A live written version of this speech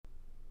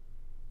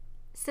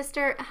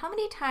Sister, how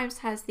many times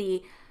has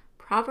the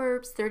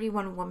Proverbs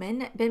 31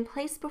 woman been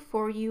placed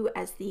before you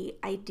as the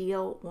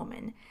ideal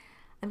woman?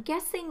 I'm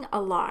guessing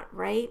a lot,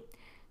 right?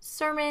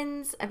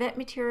 Sermons, event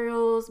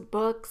materials,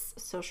 books,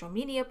 social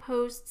media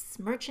posts,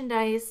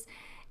 merchandise.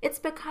 It's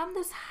become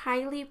this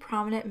highly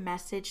prominent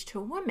message to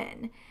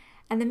women.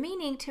 And the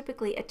meaning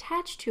typically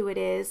attached to it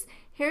is,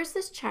 here's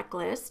this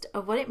checklist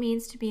of what it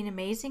means to be an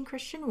amazing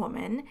Christian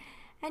woman,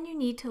 and you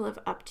need to live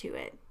up to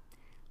it.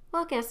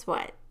 Well, guess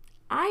what?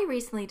 I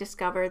recently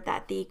discovered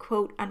that the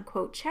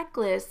quote-unquote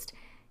checklist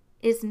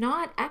is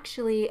not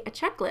actually a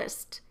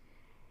checklist.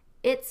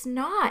 It's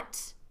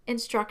not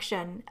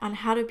instruction on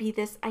how to be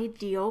this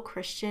ideal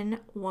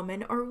Christian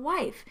woman or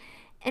wife.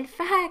 In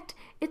fact,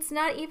 it's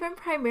not even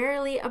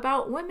primarily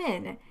about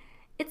women.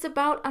 It's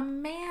about a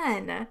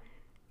man.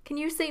 Can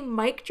you say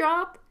mic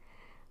drop?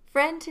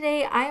 Friend,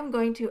 today I am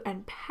going to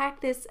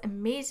unpack this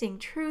amazing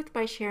truth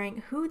by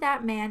sharing who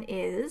that man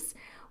is,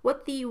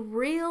 what the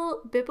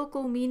real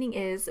biblical meaning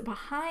is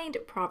behind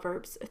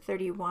Proverbs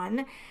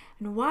 31,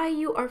 and why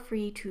you are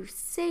free to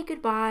say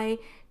goodbye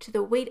to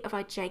the weight of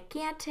a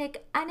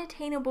gigantic,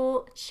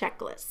 unattainable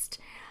checklist.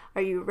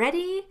 Are you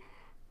ready?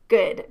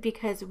 Good,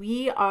 because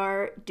we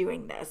are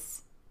doing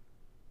this.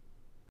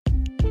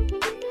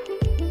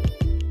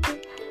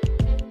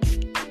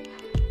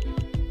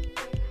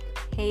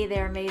 Hey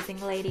there, amazing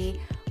lady.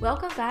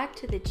 Welcome back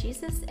to the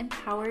Jesus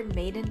Empowered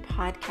Maiden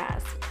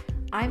podcast.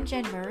 I'm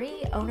Jen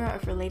Murray, owner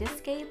of Relate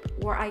Escape,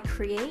 where I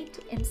create,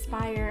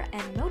 inspire,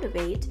 and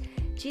motivate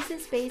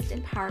Jesus-based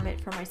empowerment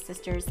for my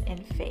sisters in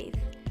faith.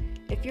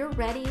 If you're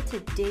ready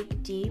to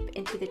dig deep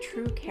into the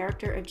true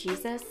character of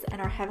Jesus and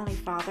our Heavenly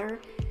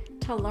Father,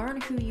 to learn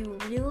who you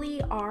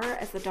really are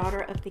as the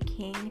daughter of the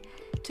King,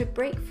 to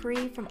break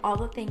free from all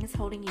the things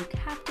holding you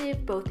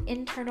captive, both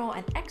internal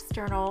and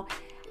external,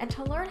 and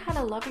to learn how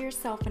to love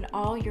yourself in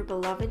all your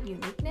beloved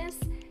uniqueness,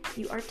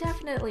 you are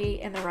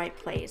definitely in the right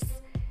place.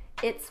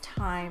 It's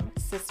time,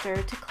 sister,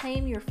 to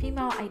claim your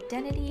female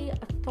identity,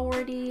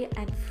 authority,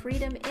 and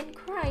freedom in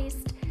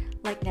Christ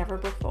like never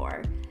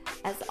before.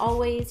 As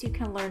always, you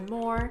can learn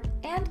more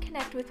and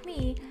connect with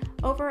me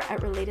over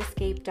at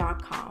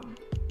relateescape.com.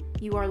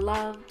 You are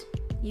loved,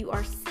 you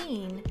are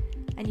seen,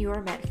 and you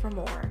are meant for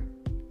more.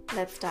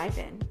 Let's dive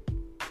in.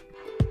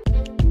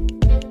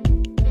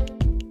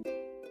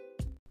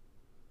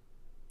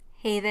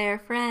 Hey there,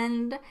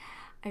 friend.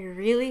 I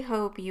really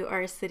hope you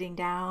are sitting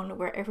down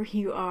wherever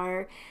you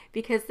are,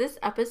 because this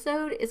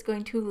episode is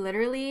going to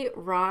literally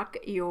rock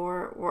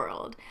your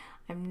world.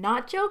 I'm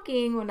not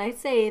joking when I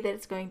say that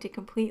it's going to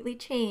completely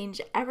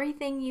change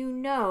everything you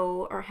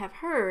know or have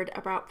heard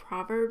about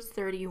Proverbs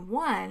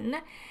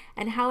 31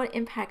 and how it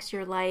impacts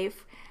your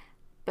life,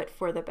 but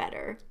for the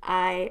better.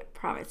 I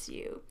promise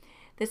you.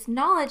 This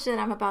knowledge that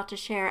I'm about to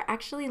share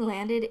actually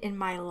landed in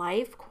my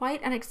life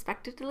quite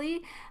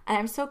unexpectedly, and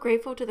I'm so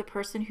grateful to the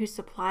person who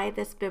supplied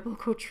this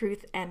biblical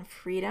truth and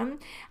freedom.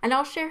 And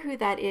I'll share who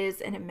that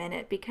is in a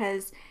minute,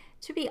 because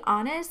to be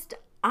honest,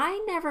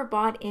 I never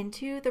bought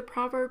into the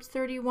Proverbs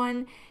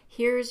 31,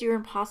 here's your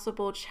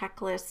impossible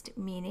checklist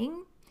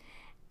meaning.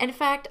 In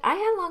fact, I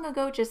had long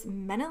ago just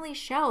mentally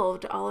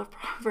shelved all of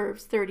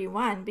Proverbs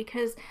 31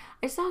 because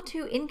I saw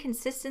two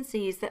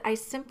inconsistencies that I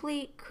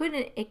simply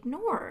couldn't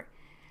ignore.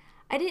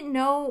 I didn't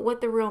know what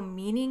the real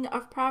meaning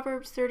of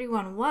Proverbs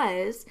 31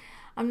 was.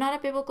 I'm not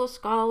a biblical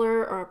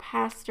scholar or a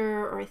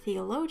pastor or a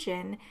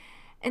theologian.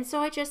 And so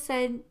I just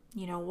said,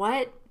 you know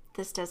what?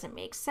 This doesn't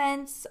make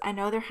sense. I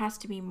know there has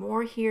to be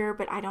more here,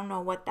 but I don't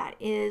know what that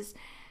is.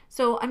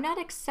 So I'm not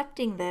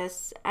accepting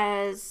this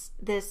as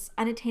this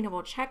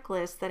unattainable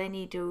checklist that I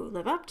need to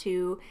live up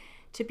to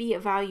be a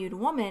valued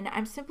woman.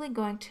 I'm simply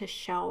going to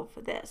shelve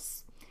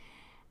this.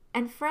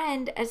 And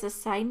friend, as a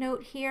side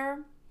note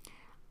here,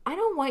 I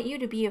don't want you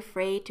to be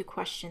afraid to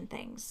question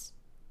things.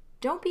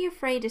 Don't be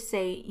afraid to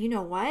say, you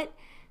know what?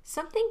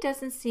 Something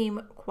doesn't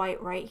seem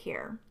quite right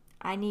here.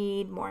 I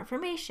need more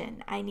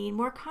information. I need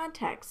more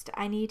context.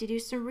 I need to do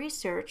some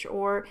research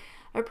or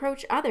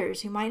approach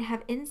others who might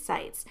have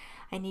insights.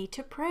 I need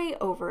to pray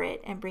over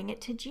it and bring it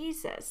to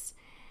Jesus.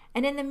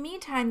 And in the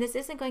meantime, this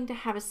isn't going to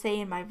have a say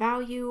in my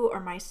value or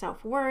my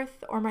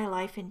self-worth or my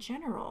life in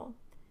general.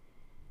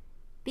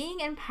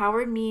 Being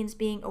empowered means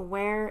being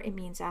aware. It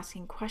means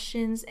asking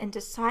questions and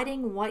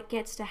deciding what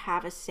gets to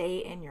have a say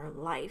in your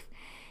life.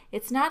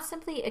 It's not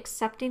simply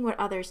accepting what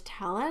others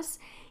tell us,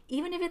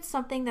 even if it's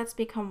something that's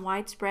become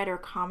widespread or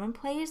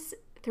commonplace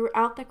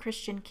throughout the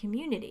Christian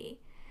community.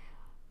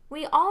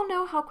 We all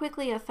know how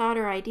quickly a thought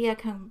or idea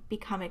can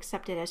become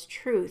accepted as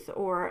truth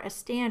or a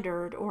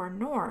standard or a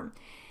norm,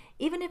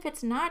 even if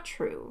it's not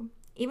true.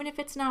 Even if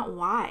it's not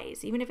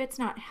wise, even if it's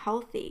not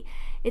healthy,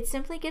 it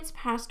simply gets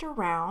passed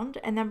around,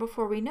 and then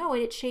before we know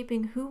it, it's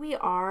shaping who we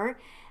are,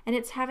 and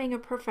it's having a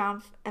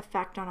profound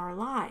effect on our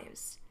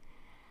lives.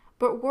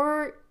 But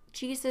we're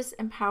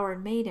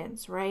Jesus-empowered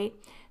maidens, right?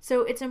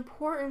 So it's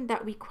important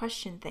that we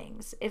question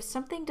things. If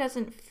something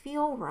doesn't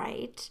feel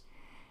right,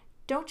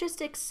 don't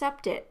just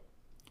accept it.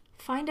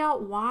 find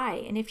out why.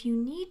 And if you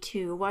need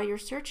to, while you're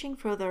searching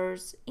for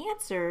those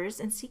answers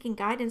and seeking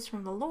guidance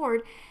from the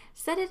Lord,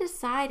 set it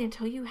aside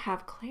until you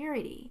have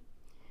clarity.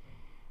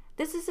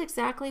 This is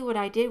exactly what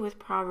I did with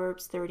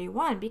Proverbs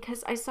 31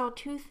 because I saw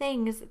two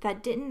things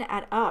that didn't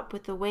add up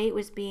with the way it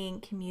was being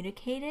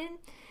communicated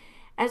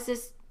as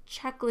this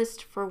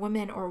checklist for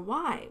women or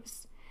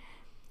wives.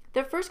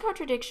 The first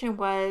contradiction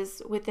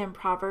was within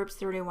Proverbs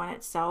 31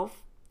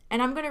 itself,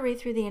 and I'm going to read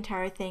through the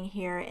entire thing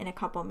here in a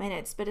couple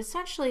minutes, but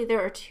essentially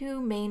there are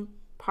two main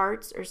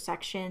parts or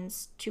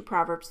sections to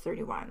Proverbs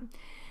 31.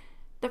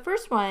 The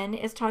first one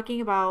is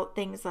talking about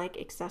things like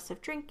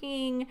excessive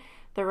drinking,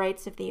 the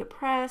rights of the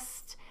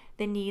oppressed,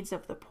 the needs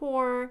of the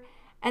poor,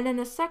 and then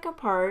the second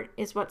part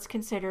is what's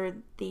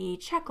considered the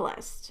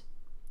checklist.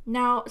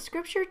 Now,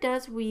 scripture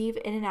does weave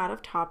in and out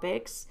of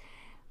topics,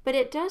 but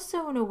it does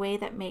so in a way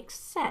that makes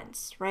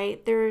sense,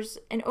 right? There's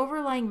an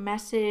overlying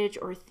message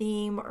or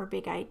theme or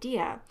big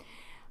idea,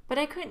 but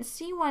I couldn't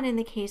see one in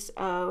the case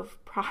of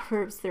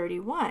Proverbs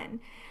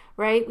 31,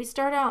 right? We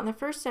start out in the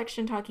first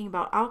section talking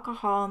about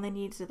alcohol and the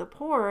needs of the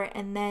poor,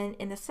 and then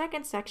in the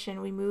second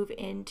section we move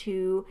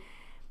into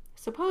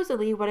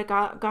supposedly what a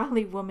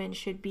godly woman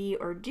should be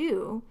or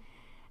do.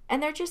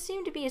 And there just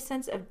seemed to be a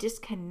sense of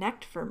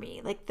disconnect for me.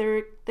 Like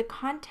the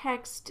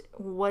context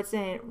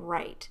wasn't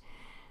right.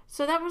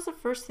 So that was the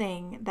first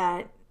thing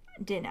that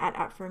didn't add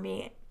up for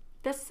me.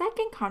 The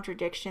second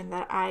contradiction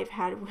that I've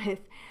had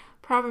with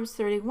Proverbs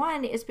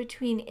 31 is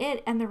between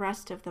it and the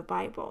rest of the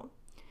Bible.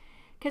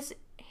 Because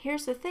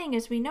here's the thing,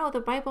 as we know, the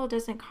Bible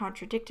doesn't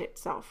contradict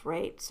itself,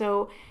 right?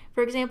 So,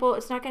 for example,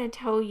 it's not going to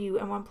tell you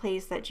in one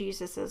place that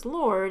Jesus is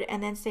Lord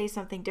and then say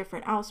something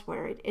different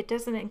elsewhere. It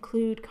doesn't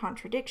include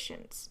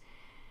contradictions.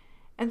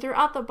 And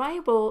throughout the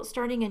Bible,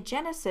 starting in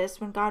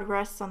Genesis, when God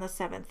rests on the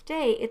seventh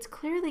day, it's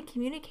clearly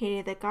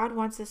communicated that God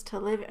wants us to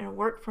live and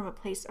work from a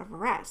place of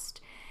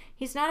rest.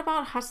 He's not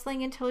about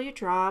hustling until you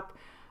drop,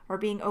 or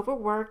being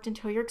overworked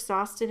until you're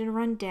exhausted and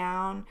run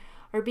down,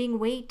 or being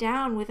weighed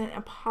down with an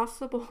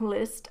impossible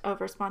list of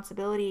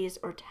responsibilities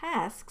or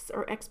tasks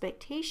or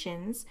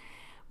expectations,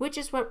 which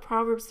is what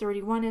Proverbs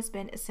 31 has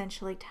been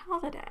essentially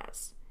touted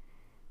as.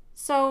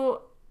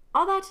 So,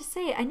 all that to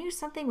say, I knew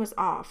something was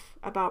off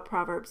about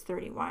Proverbs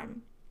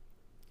 31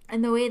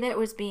 and the way that it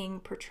was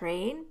being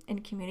portrayed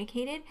and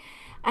communicated,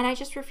 and I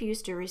just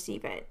refused to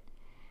receive it.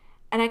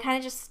 And I kind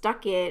of just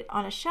stuck it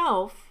on a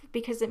shelf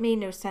because it made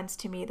no sense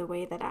to me the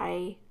way that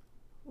I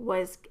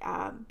was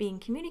being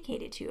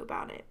communicated to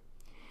about it.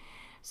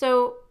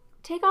 So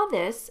take all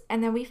this,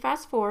 and then we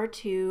fast forward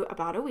to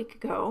about a week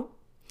ago.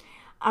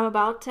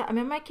 I'm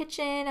in my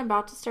kitchen. I'm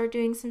about to start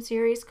doing some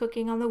serious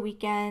cooking on the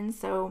weekend,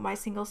 so my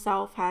single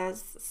self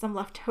has some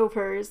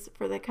leftovers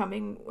for the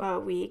coming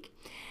week.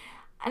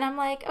 And I'm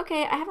like,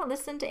 okay, I haven't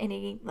listened to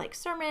any like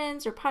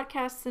sermons or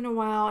podcasts in a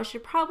while. I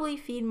should probably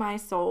feed my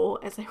soul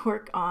as I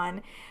work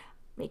on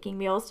making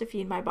meals to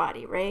feed my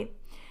body, right?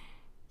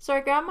 So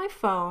I grabbed my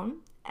phone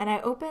and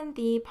I opened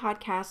the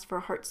podcast for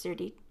Heart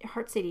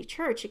City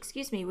Church,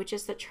 which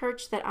is the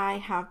church that I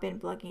have been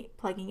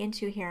plugging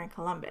into here in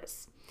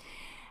Columbus.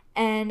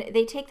 And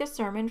they take the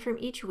sermon from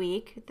each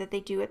week that they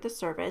do at the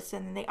service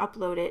and then they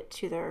upload it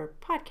to their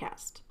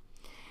podcast.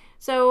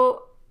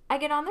 So I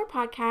get on their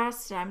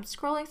podcast and I'm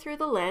scrolling through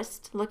the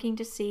list looking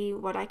to see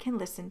what I can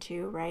listen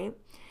to, right?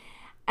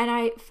 And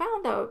I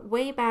found that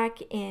way back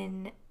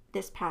in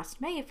this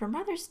past May for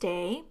Mother's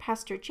Day,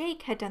 Pastor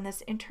Jake had done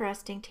this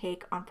interesting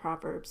take on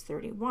Proverbs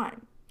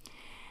 31.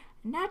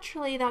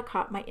 Naturally, that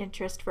caught my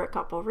interest for a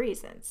couple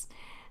reasons.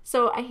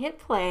 So I hit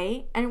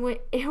play, and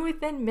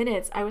within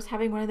minutes, I was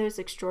having one of those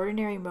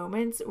extraordinary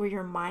moments where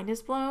your mind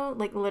is blown,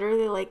 like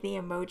literally like the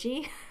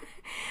emoji.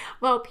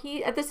 Well,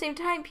 at the same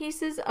time,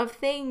 pieces of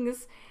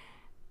things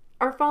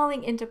are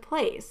falling into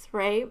place,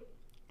 right?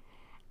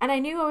 And I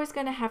knew I was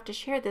going to have to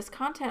share this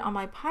content on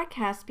my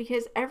podcast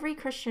because every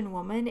Christian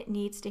woman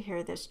needs to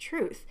hear this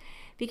truth.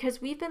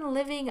 Because we've been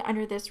living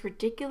under this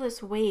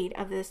ridiculous weight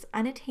of this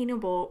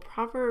unattainable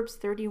Proverbs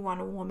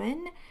 31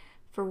 woman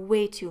for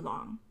way too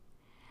long.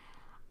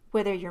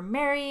 Whether you're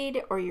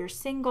married or you're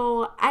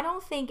single, I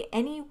don't think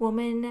any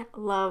woman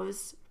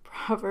loves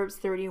Proverbs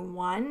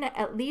 31,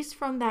 at least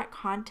from that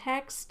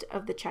context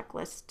of the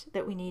checklist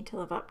that we need to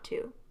live up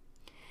to.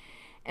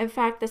 In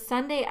fact, the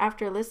Sunday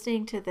after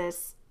listening to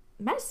this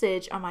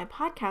message on my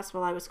podcast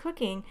while I was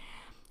cooking,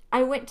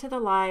 I went to the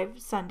live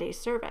Sunday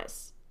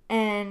service.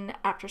 And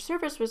after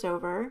service was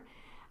over,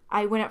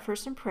 I went up for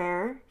some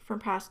prayer from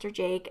Pastor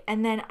Jake.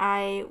 And then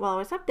while I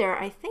was up there,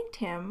 I thanked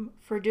him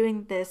for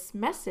doing this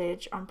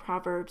message on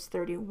Proverbs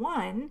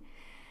 31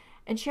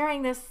 and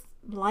sharing this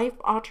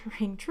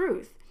life-altering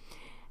truth.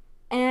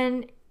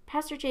 And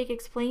Pastor Jake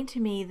explained to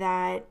me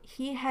that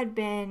he had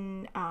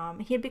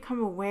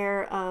become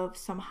aware of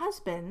some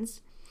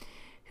husbands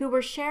who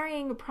were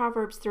sharing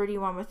Proverbs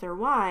 31 with their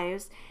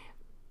wives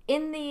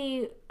in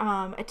the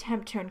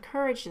attempt to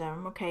encourage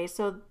them. Okay,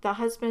 so the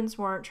husbands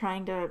weren't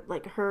trying to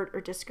like hurt or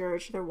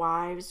discourage their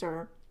wives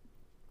or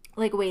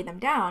like weigh them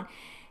down.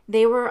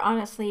 They were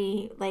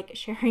honestly like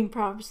sharing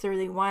Proverbs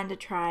 31 to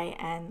try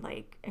and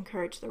like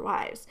encourage their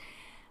wives.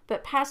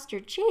 But Pastor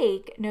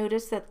Jake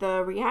noticed that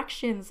the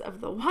reactions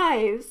of the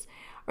wives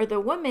or the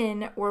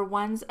women were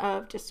ones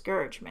of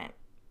discouragement.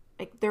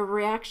 Like their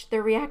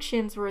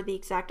reactions were the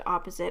exact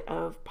opposite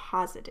of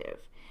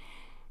positive.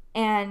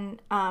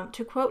 And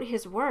to quote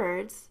his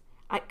words,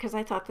 because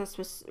I thought this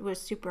was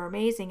super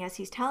amazing as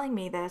he's telling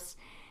me this,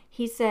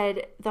 he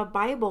said, "The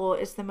Bible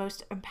is the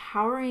most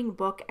empowering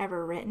book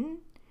ever written.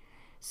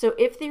 So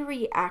if the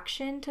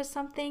reaction to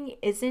something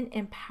isn't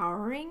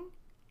empowering,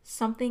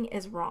 something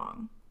is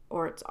wrong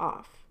or it's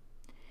off."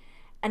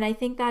 And I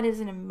think that is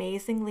an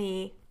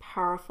amazingly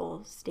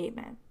powerful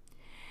statement.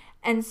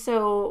 And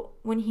so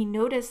when he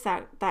noticed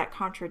that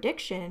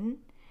contradiction,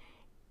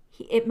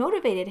 it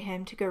motivated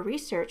him to go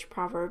research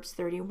Proverbs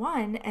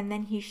 31, and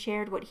then he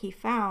shared what he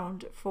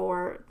found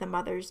for the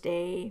Mother's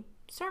Day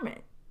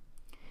sermon.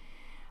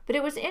 But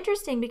it was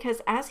interesting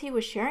because as he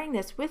was sharing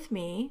this with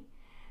me,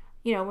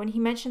 when he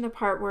mentioned the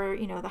part where,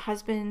 the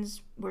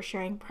husbands were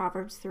sharing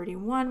Proverbs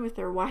 31 with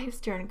their wives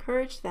to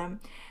encourage them,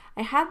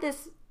 I had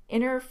this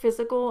inner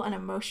physical and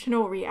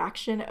emotional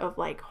reaction of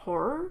like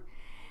horror.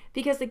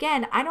 Because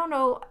again, I don't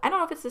know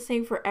if it's the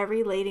same for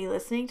every lady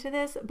listening to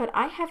this, but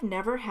I have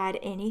never had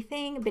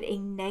anything but a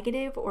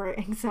negative or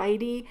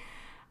anxiety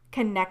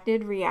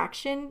connected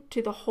reaction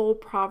to the whole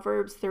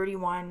Proverbs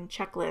 31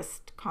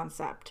 checklist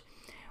concept,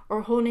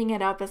 or holding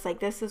it up as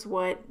like, this is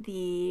what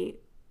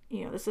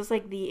this is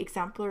like the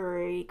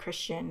exemplary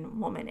Christian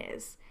woman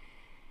is.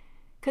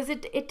 Because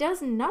it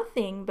does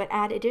nothing but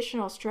add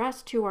additional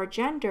stress to our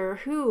gender,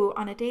 who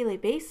on a daily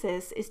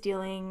basis is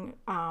dealing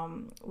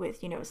with,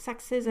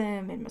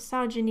 sexism and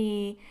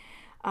misogyny.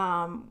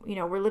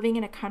 We're living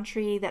in a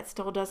country that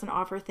still doesn't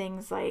offer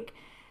things like,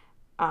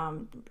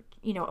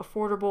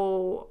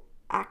 affordable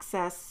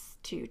access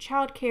to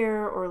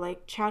childcare, or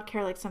like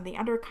childcare like some of the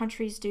other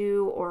countries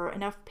do, or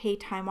enough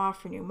paid time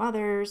off for new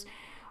mothers,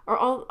 or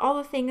all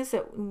the things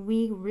that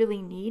we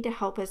really need to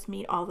help us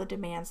meet all the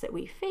demands that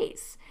we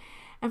face.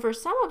 And for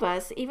some of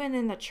us, even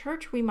in the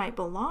church we might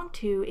belong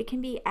to, it can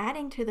be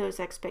adding to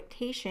those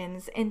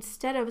expectations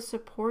instead of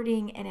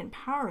supporting and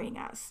empowering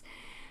us.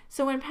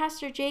 So when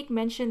Pastor Jake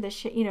mentioned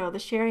the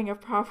sharing of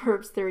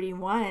Proverbs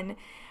 31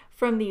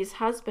 from these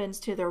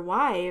husbands to their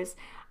wives,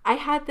 I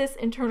had this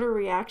internal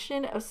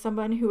reaction of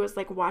someone who was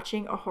like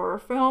watching a horror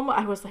film.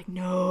 I was like,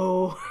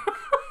 no,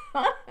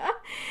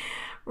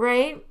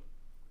 right?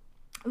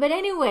 But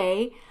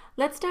anyway,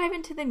 let's dive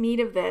into the meat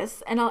of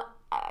this. And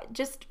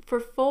just for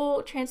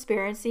full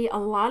transparency, a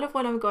lot of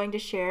what I'm going to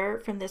share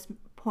from this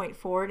point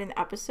forward in the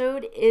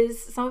episode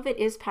some of it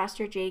is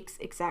Pastor Jake's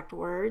exact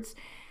words,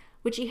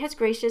 which he has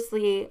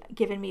graciously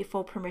given me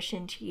full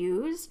permission to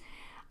use,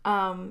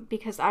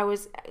 because I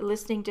was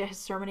listening to his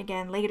sermon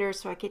again later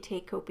so I could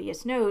take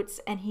copious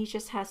notes, and he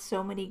just has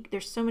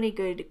there's so many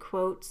good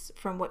quotes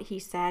from what he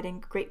said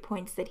and great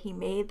points that he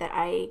made that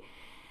I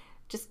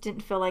just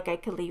didn't feel like I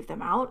could leave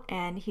them out,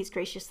 and he's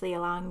graciously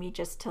allowing me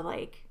just to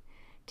like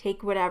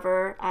take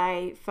whatever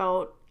I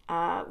felt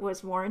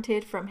was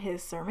warranted from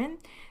his sermon.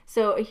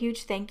 So a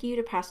huge thank you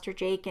to Pastor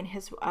Jake and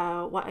his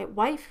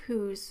wife,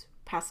 who's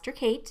Pastor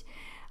Kate,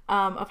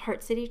 of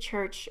Heart City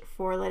Church,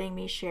 for letting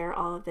me share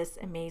all of this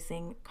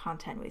amazing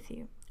content with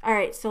you. All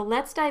right, so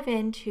let's dive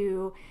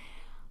into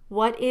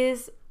what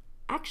is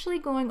actually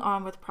going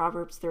on with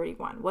Proverbs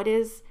 31. What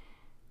is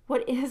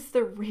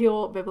the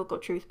real biblical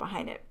truth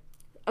behind it?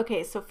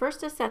 Okay, so first,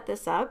 to set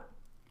this up,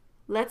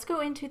 let's go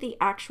into the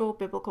actual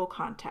biblical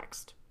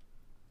context.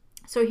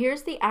 So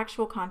here's the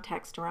actual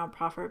context around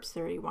Proverbs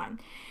 31.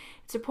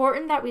 It's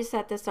important that we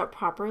set this up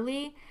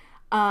properly,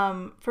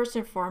 first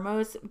and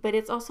foremost, but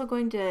it's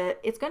going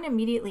to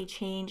immediately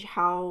change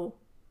how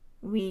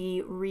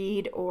we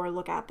read or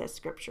look at this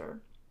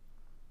scripture.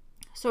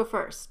 So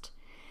first,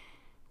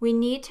 we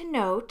need to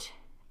note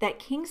that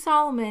King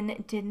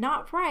Solomon did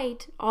not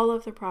write all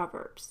of the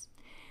Proverbs.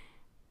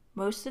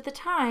 Most of the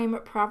time,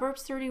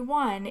 Proverbs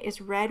 31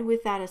 is read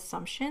with that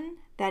assumption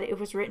that it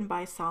was written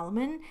by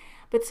Solomon,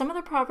 but some of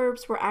the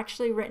Proverbs were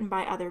actually written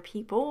by other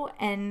people,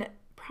 and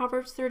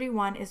Proverbs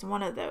 31 is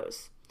one of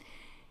those.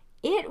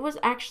 It was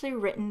actually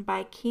written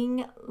by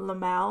King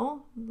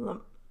Lemuel.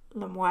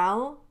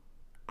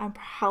 I'm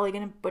probably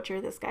going to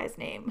butcher this guy's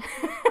name.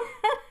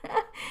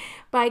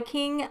 By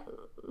King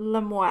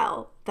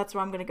Lemuel. That's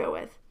what I'm going to go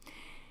with.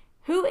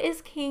 Who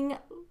is King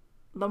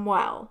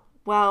Lemuel?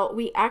 Well,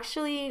 we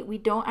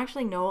don't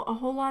actually know a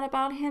whole lot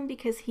about him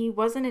because he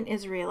wasn't an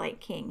Israelite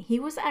king. He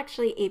was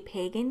actually a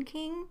pagan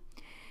king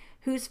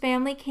whose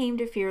family came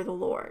to fear the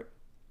Lord.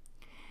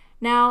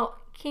 Now,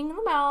 King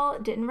Lemuel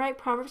didn't write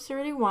Proverbs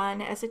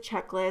 31 as a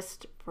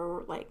checklist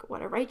for like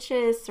what a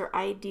righteous or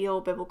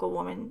ideal biblical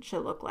woman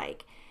should look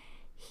like.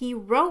 He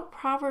wrote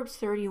Proverbs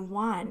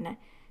 31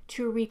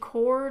 to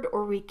record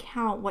or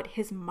recount what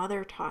his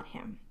mother taught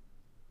him.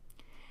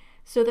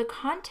 So the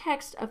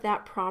context of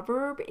that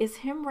proverb is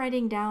him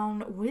writing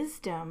down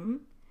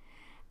wisdom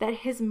that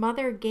his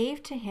mother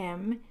gave to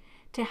him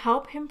to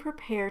help him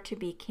prepare to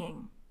be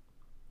king.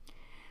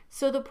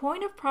 So the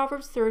point of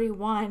Proverbs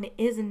 31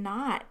 is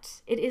not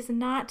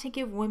to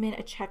give women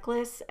a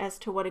checklist as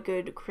to what a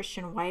good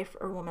Christian wife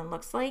or woman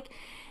looks like.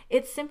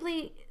 It's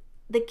simply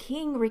the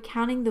king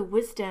recounting the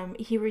wisdom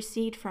he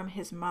received from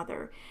his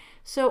mother.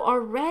 So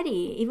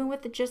already, even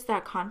with just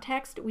that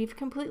context, we've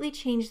completely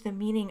changed the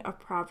meaning of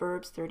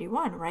Proverbs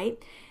 31,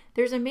 right?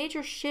 There's a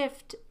major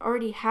shift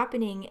already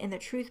happening in the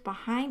truth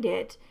behind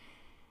it,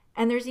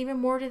 and there's even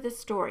more to the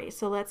story.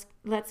 So let's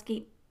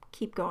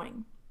keep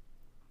going.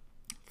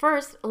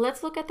 First,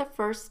 let's look at the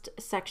first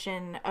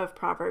section of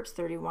Proverbs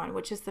 31,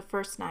 which is the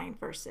first 9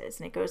 verses,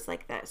 and it goes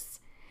like this.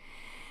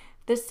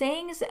 The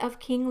sayings of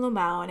King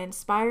Lemuel, an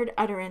inspired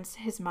utterance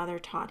his mother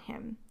taught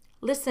him.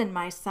 Listen,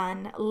 my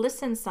son,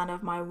 listen, son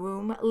of my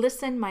womb,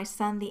 listen, my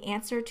son, the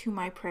answer to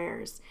my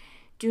prayers.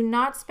 Do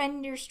not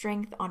spend your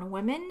strength on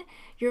women,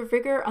 your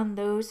vigor on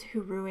those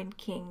who ruin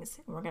kings.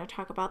 And we're going to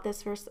talk about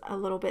this verse a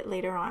little bit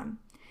later on.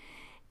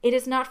 It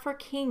is not for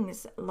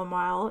kings,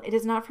 Lemuel. It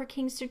is not for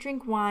kings to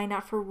drink wine,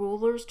 not for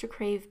rulers to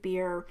crave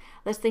beer,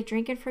 lest they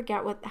drink and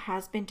forget what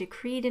has been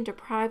decreed and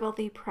deprive all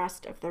the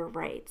oppressed of their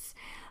rights.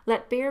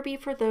 Let beer be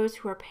for those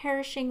who are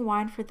perishing,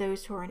 wine for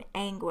those who are in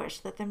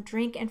anguish. Let them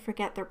drink and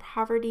forget their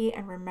poverty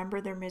and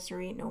remember their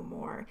misery no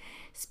more.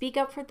 Speak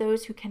up for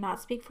those who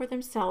cannot speak for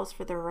themselves,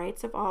 for the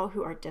rights of all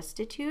who are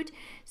destitute.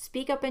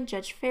 Speak up and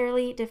judge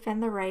fairly.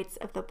 Defend the rights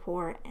of the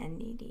poor and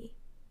needy.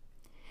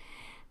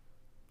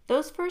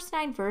 Those first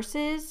 9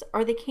 verses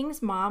are the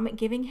king's mom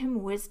giving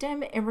him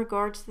wisdom in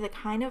regards to the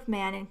kind of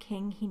man and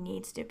king he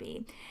needs to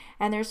be.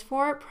 And there's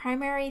 4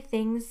 primary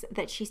things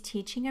that she's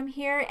teaching him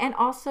here, and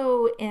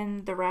also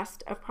in the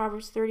rest of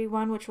Proverbs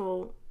 31, which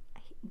we'll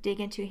dig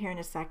into here in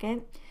a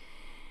second.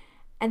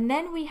 And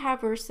then we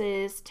have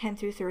verses 10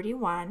 through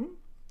 31,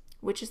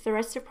 which is the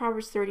rest of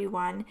Proverbs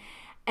 31,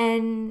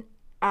 and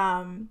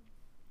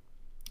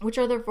which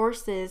are the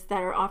verses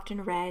that are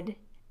often read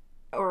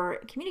or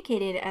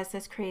communicated as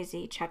this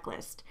crazy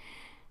checklist.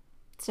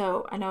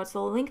 So I know it's a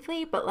little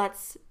lengthy, but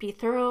let's be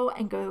thorough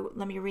and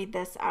let me read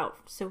this out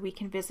so we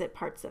can visit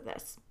parts of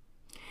this.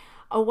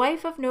 A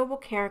wife of noble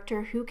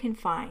character who can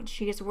find?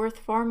 She is worth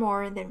far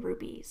more than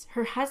rubies.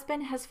 Her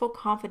husband has full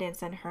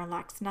confidence in her and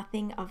lacks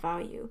nothing of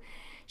value.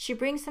 She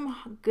brings him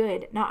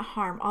good, not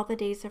harm, all the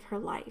days of her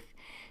life.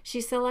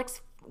 She selects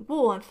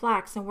wool and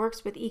flax and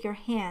works with eager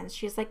hands.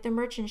 She is like the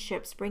merchant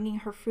ships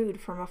bringing her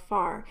food from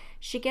afar.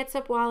 She gets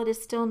up while it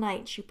is still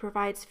night. She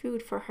provides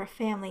food for her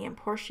family and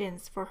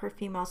portions for her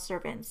female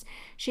servants.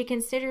 She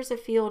considers a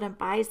field and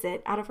buys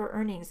it out of her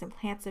earnings and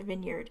plants a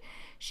vineyard.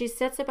 She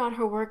sets about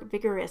her work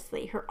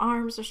vigorously. Her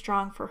arms are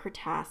strong for her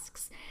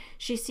tasks.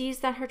 She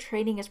sees that her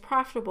trading is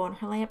profitable and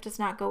her lamp does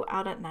not go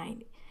out at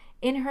night.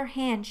 In her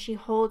hand she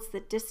holds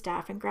the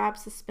distaff and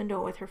grabs the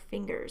spindle with her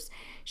fingers.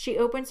 She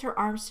opens her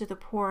arms to the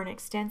poor and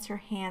extends her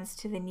hands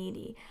to the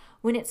needy.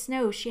 When it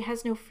snows, she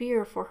has no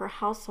fear for her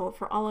household,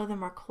 for all of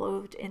them are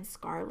clothed in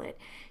scarlet.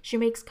 She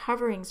makes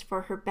coverings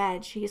for her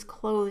bed. She is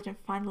clothed in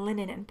fine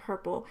linen and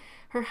purple.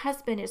 Her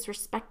husband is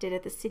respected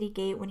at the city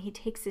gate when he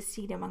takes his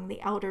seat among the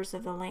elders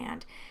of the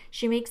land.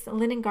 She makes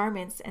linen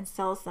garments and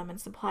sells them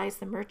and supplies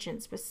the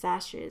merchants with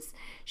sashes.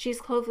 She is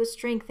clothed with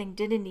strength and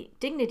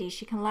dignity.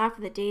 She can laugh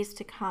at the days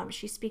to come.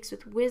 She speaks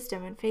with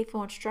wisdom, and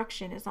faithful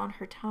instruction is on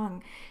her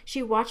tongue.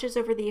 She watches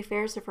over the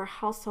affairs of her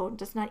household and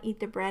does not eat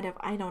the bread of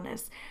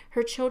idleness.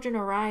 Her children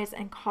arise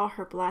and call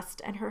her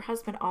blessed, and her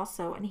husband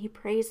also, and he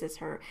praises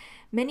her.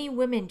 Many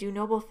women do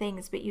noble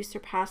things, but you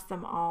surpass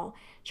them all.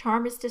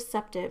 Charm is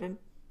deceptive, and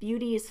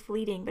beauty is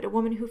fleeting, but a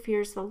woman who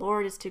fears the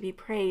Lord is to be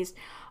praised.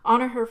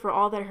 Honor her for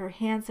all that her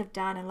hands have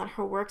done, and let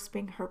her works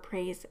bring her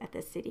praise at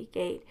the city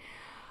gate.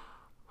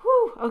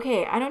 Whew,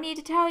 okay, I don't need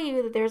to tell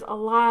you that there's a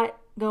lot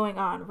going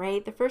on,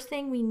 right? The first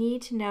thing we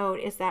need to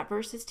note is that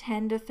verses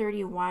 10 to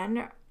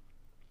 31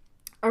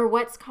 are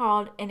what's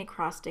called an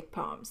acrostic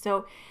poem.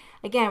 So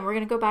again, we're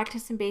going to go back to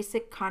some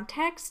basic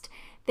context,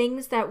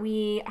 things that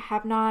we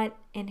have not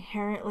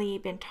inherently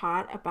been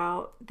taught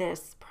about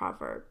this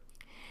proverb.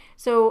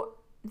 So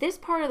this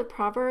part of the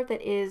proverb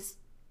that is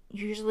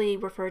usually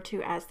referred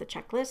to as the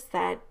checklist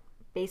that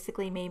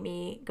basically made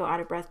me go out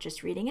of breath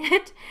just reading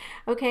it,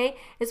 okay,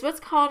 is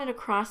what's called an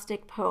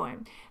acrostic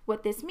poem.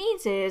 What this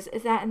means is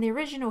that in the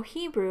original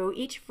Hebrew,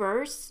 each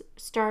verse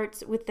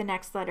starts with the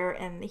next letter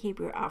in the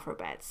Hebrew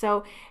alphabet.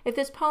 So if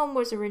this poem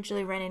was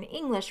originally written in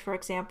English, for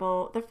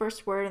example, the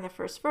first word in the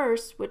first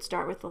verse would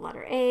start with the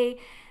letter A,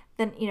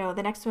 then,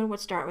 the next one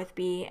would start with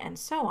B, and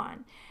so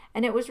on.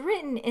 And it was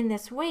written in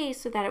this way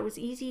so that it was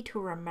easy to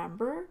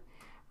remember,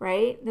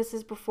 right? This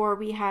is before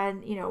we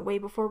had, way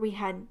before we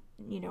had,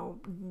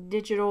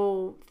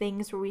 digital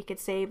things where we could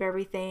save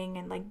everything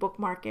and like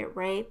bookmark it,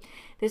 right?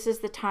 This is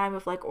the time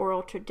of like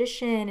oral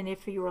tradition. And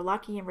if you were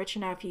lucky and rich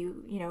enough,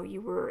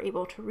 you were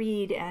able to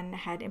read and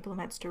had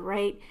implements to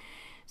write.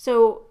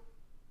 So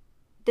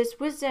this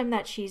wisdom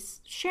that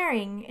she's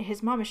sharing,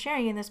 his mom is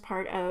sharing in this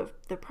part of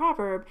the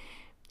proverb,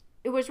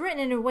 it was written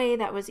in a way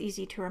that was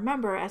easy to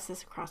remember as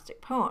this acrostic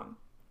poem.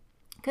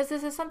 Because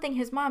this is something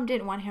his mom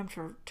didn't want him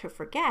to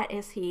forget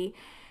as he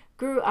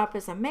grew up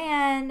as a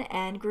man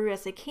and grew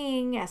as a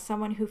king, as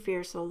someone who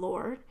fears the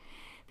Lord.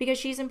 because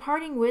she's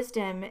imparting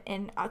wisdom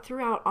in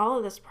throughout all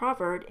of this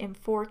proverb in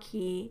 4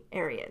 key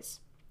areas.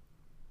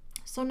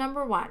 So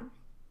number 1,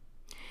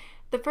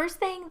 the first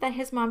thing that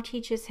his mom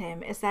teaches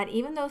him is that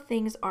even though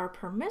things are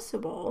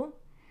permissible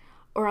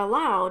or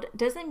allowed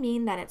doesn't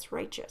mean that it's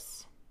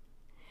righteous.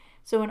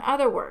 So in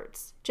other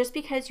words, just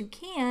because you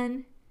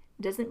can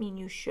doesn't mean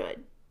you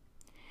should.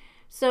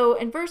 So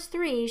in verse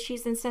 3,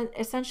 she's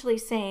essentially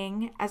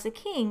saying, as a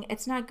king,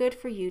 it's not good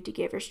for you to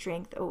give your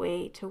strength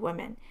away to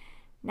women.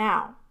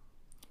 Now,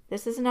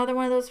 this is another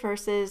one of those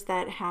verses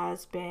that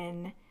has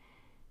been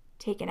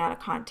taken out of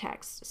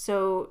context.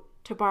 So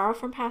to borrow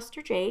from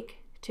Pastor Jake,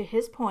 to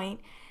his point,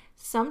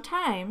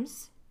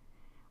 sometimes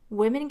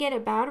women get a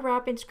bad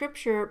rap in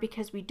scripture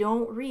because we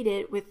don't read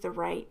it with the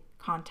right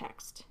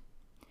context.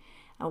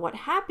 And what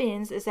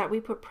happens is that we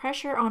put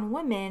pressure on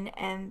women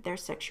and their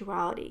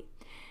sexuality.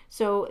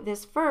 So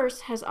this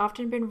verse has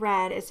often been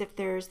read as if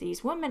there's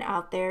these women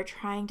out there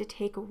trying to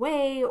take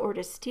away or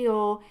to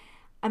steal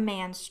a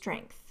man's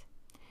strength.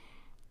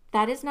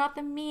 That is not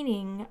the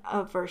meaning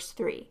of verse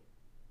 3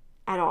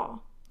 at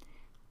all.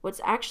 What's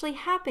actually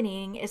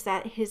happening is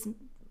that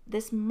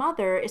this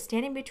mother is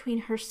standing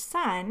between her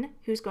son,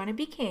 who's going to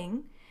be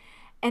king,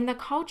 and the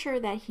culture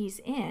that he's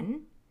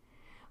in,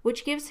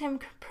 which gives him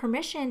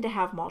permission to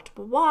have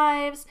multiple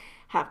wives,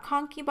 have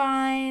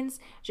concubines,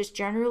 just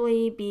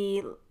generally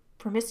be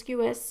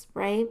promiscuous,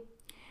 right?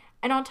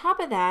 And on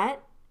top of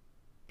that,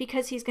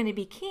 because he's going to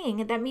be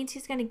king, that means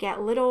he's going to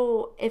get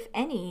little, if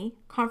any,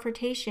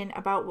 confrontation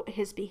about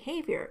his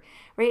behavior,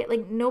 right?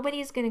 Like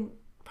nobody's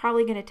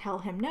probably going to tell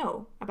him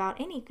no about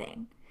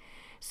anything.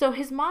 So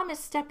his mom is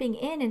stepping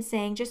in and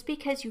saying, just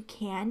because you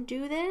can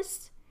do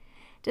this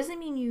doesn't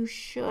mean you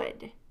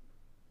should.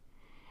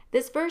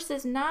 This verse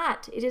is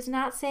not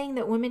saying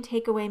that women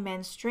take away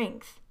men's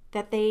strength,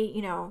 that they,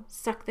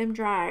 suck them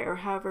dry, or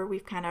however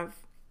we've kind of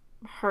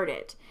heard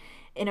it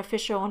in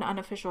official and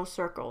unofficial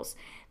circles.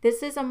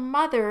 This is a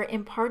mother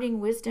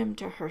imparting wisdom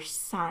to her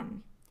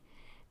son,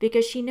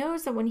 because she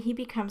knows that when he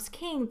becomes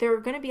king, there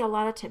are going to be a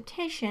lot of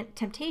temptations,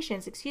 and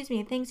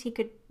things he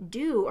could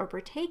do or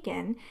partake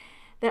in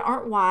that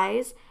aren't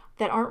wise,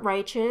 that aren't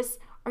righteous,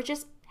 or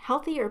just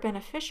healthy or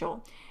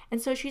beneficial.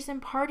 And so she's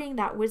imparting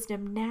that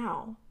wisdom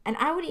now. And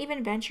I would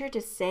even venture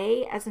to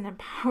say, as an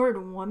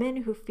empowered woman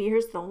who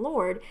fears the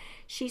Lord,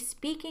 she's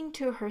speaking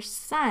to her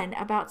son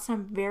about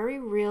some very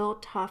real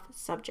tough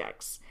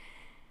subjects.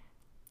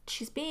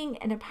 She's being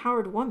an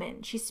empowered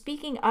woman. She's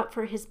speaking up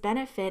for his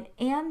benefit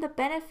and the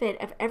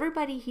benefit of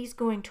everybody he's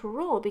going to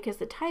rule, because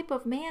the type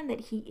of man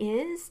that he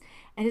is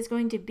and is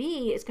going to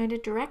be is going to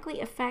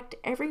directly affect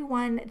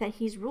everyone that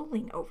he's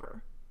ruling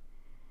over.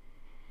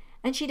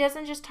 And she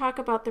doesn't just talk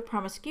about the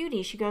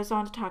promiscuity. She goes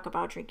on to talk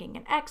about drinking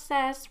in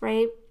excess,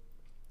 right?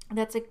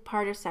 That's a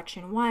part of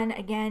section 1.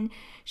 Again,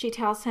 she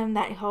tells him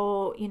that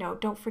he'll,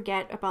 don't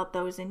forget about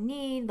those in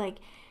need. Like,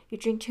 you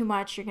drink too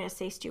much, you're going to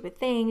say stupid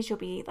things. You'll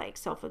be like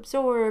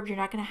self-absorbed. You're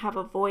not going to have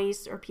a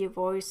voice or be a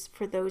voice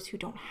for those who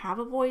don't have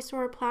a voice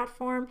or a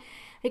platform.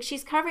 Like,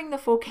 she's covering the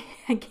full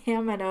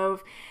gamut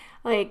of,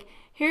 like,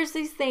 here's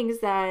these things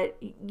that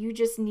you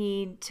just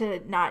need to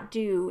not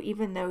do,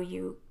 even though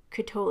you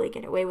could totally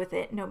get away with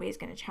it. Nobody's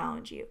going to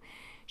challenge you.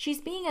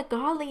 She's being a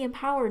godly,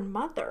 empowered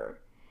mother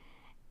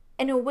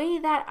in a way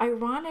that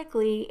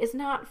ironically is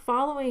not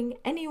following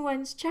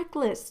anyone's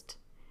checklist.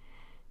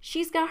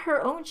 She's got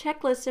her own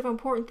checklist of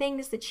important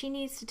things that she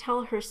needs to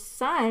tell her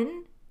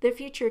son, the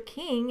future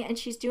king, and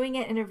she's doing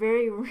it in a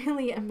very,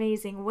 really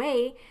amazing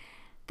way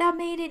that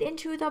made it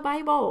into the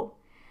Bible,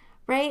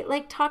 right?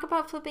 Like, talk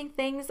about flipping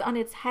things on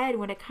its head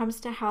when it comes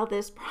to how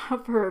this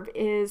proverb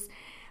is,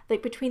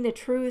 like, between the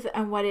truth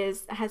and what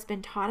has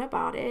been taught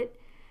about it.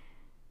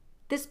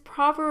 This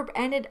proverb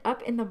ended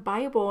up in the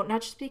Bible,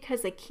 not just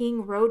because a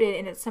king wrote it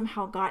and it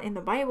somehow got in the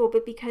Bible,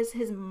 but because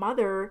his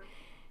mother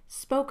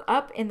spoke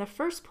up in the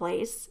first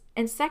place.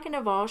 And second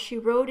of all, she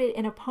wrote it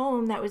in a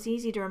poem that was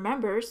easy to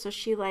remember, so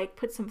she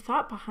put some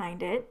thought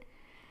behind it.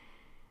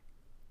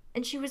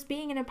 And she was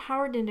being an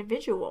empowered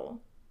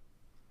individual.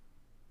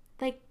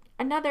 Like,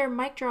 another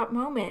mic drop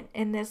moment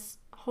in this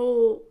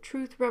whole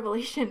truth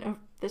revelation of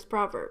this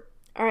proverb.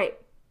 All right.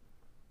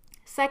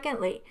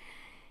 Secondly,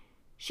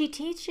 she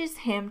teaches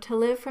him to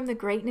live from the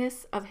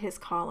greatness of his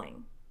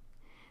calling.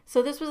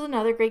 So this was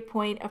another great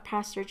point of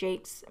Pastor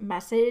Jake's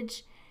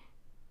message.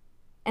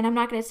 And I'm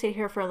not going to sit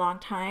here for a long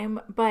time,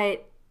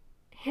 but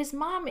his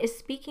mom is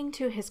speaking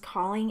to his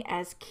calling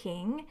as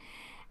king,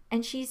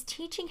 and she's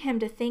teaching him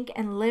to think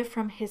and live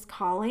from his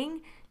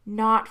calling,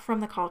 not from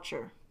the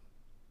culture.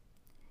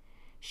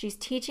 She's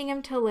teaching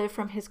him to live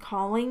from his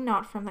calling,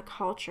 not from the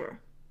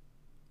culture.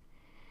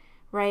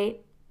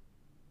 Right?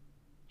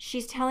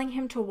 She's telling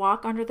him to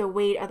walk under the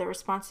weight of the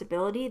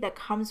responsibility that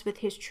comes with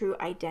his true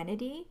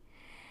identity.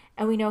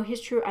 And we know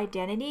his true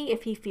identity,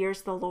 if he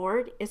fears the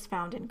Lord, is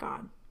found in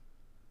God.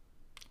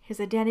 His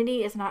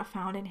identity is not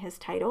found in his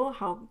title,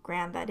 how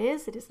grand that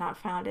is. It is not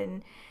found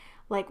in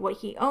what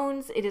he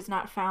owns. It is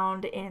not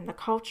found in the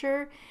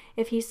culture.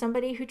 If he's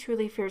somebody who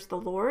truly fears the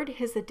Lord,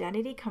 his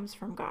identity comes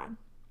from God.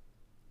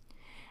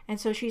 And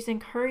so she's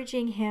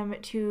encouraging him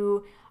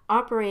to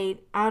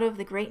operate out of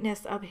the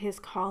greatness of his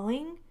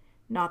calling,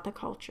 not the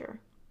culture.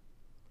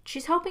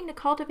 She's helping to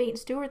cultivate and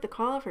steward the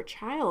call of her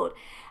child.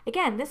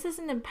 Again, this is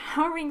an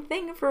empowering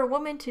thing for a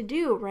woman to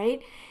do,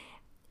 right?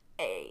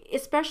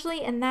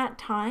 Especially in that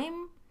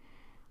time,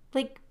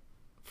 like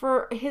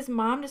for his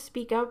mom to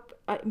speak up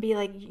and be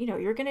like,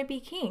 you're going to be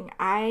king.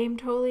 I'm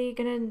totally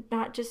going to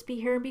not just be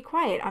here and be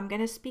quiet. I'm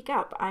going to speak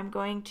up. I'm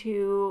going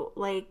to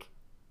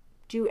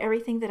do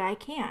everything that I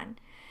can.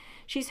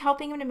 She's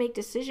helping him to make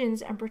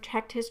decisions and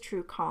protect his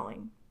true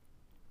calling.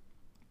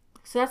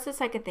 So that's the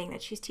second thing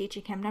that she's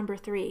teaching him. Number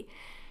 3,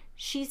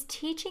 she's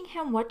teaching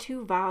him what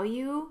to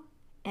value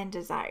and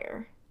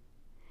desire.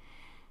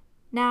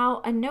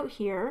 Now, a note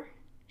here,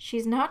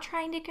 she's not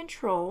trying to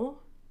control.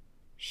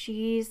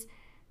 She's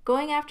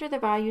going after the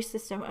value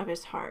system of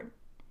his heart.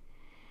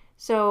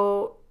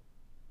 So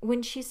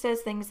when she says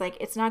things like,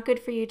 it's not good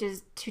for you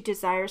to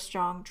desire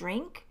strong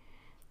drink,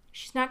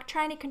 she's not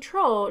trying to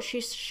control.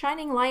 She's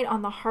shining light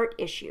on the heart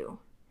issue,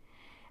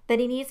 that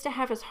he needs to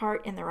have his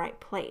heart in the right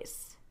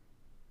place.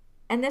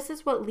 And this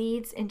is what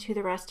leads into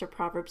the rest of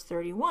Proverbs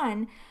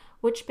 31,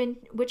 which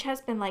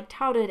has been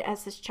touted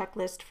as this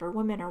checklist for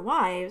women or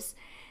wives.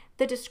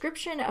 The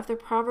description of the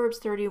Proverbs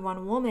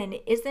 31 woman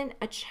isn't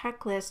a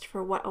checklist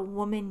for what a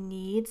woman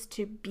needs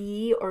to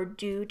be or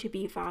do to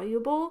be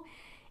valuable.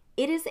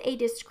 It is a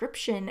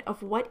description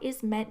of what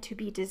is meant to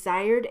be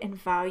desired and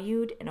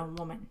valued in a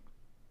woman.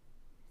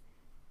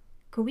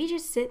 Can we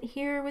just sit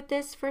here with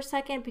this for a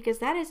second? Because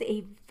that is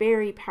a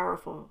very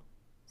powerful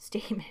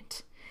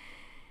statement.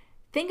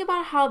 Think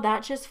about how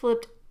that just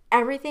flipped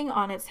everything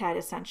on its head,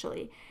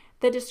 essentially.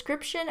 The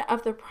description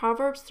of the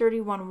Proverbs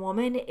 31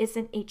 woman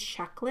isn't a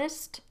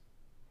checklist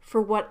for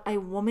what a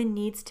woman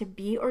needs to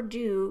be or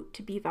do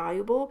to be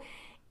valuable.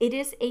 It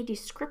is a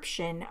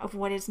description of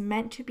what is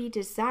meant to be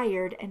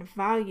desired and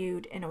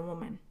valued in a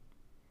woman.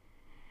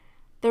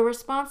 The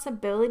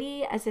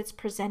responsibility as it's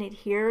presented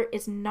here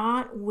is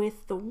not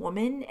with the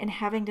woman and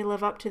having to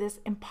live up to this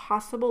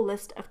impossible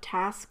list of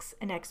tasks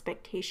and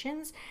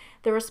expectations.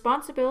 The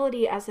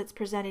responsibility as it's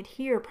presented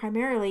here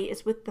primarily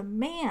is with the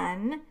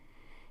man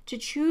to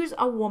choose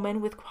a woman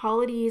with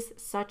qualities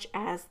such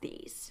as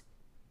these.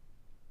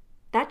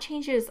 That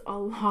changes a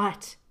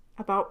lot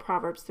about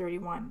Proverbs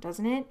 31,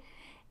 doesn't it?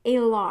 A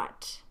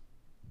lot.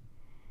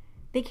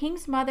 The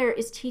king's mother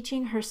is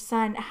teaching her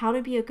son how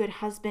to be a good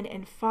husband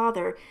and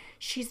father.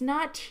 She's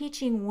not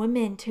teaching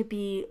women to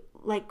be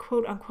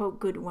quote unquote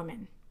good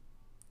women.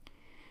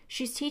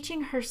 She's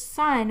teaching her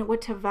son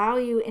what to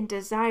value and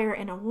desire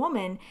in a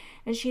woman,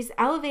 and she's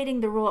elevating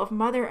the role of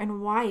mother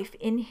and wife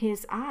in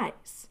his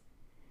eyes.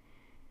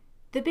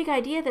 The big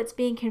idea that's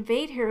being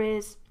conveyed here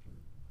is,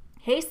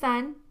 hey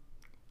son,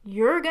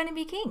 you're going to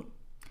be king.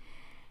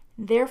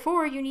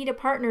 Therefore, you need a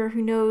partner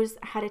who knows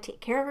how to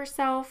take care of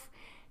herself,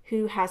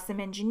 who has some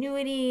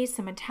ingenuity,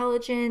 some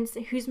intelligence,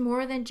 who's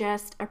more than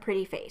just a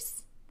pretty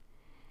face.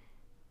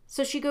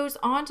 So she goes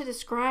on to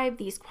describe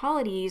these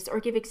qualities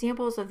or give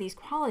examples of these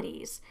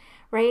qualities,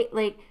 right?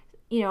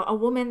 A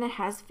woman that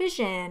has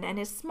vision and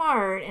is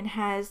smart and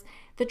has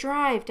the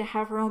drive to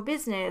have her own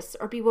business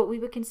or be what we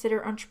would consider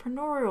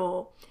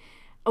entrepreneurial.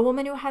 A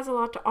woman who has a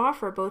lot to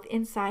offer both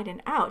inside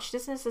and out. She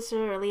doesn't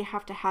necessarily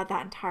have to have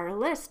that entire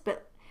list,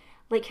 but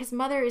his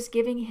mother is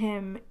giving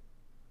him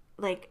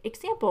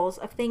examples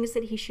of things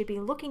that he should be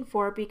looking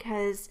for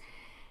because,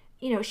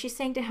 she's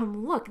saying to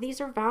him, look,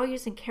 these are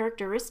values and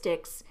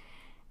characteristics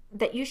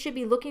that you should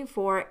be looking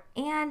for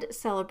and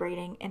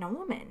celebrating in a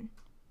woman,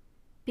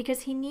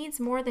 because he needs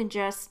more than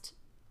just,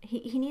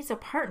 he needs a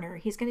partner.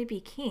 He's going to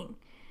be king.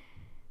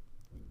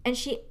 And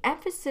she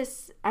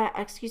emphasizes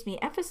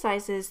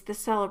the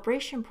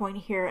celebration point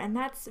here, and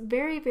that's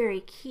very,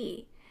 very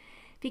key,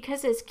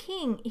 because as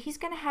king, he's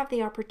going to have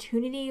the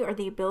opportunity or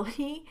the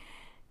ability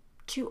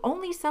to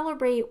only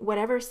celebrate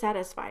whatever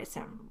satisfies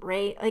him,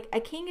 right?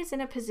 A king is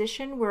in a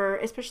position where,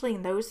 especially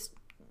in those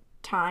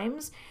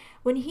times,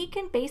 when he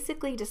can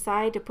basically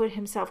decide to put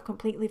himself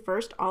completely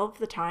first all of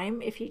the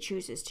time if he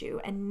chooses to,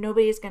 and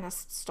nobody's going to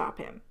stop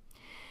him.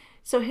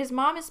 So his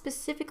mom is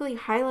specifically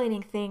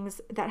highlighting things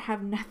that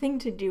have nothing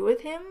to do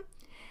with him,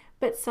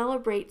 but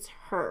celebrates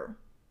her,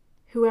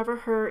 whoever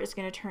her is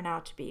going to turn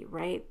out to be,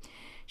 right?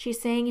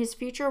 She's saying his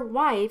future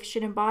wife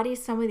should embody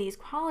some of these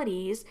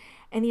qualities,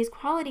 and these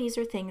qualities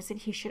are things that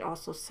he should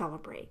also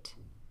celebrate.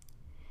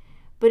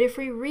 But if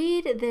we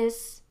read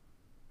this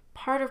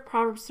part of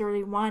Proverbs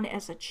 31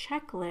 as a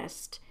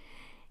checklist,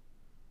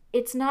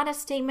 it's not a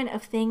statement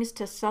of things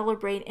to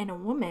celebrate in a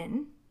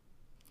woman.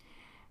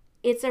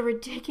 It's a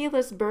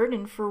ridiculous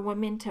burden for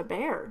women to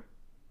bear.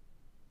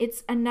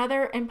 It's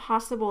another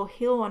impossible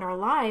hill in our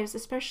lives,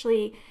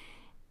 especially,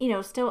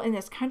 still in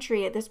this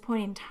country at this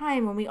point in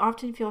time when we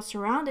often feel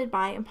surrounded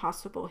by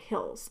impossible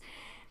hills.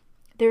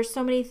 There's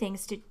so many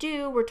things to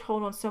do. We're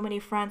told on so many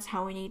fronts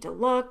how we need to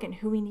look and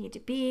who we need to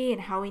be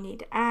and how we need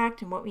to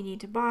act and what we need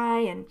to buy.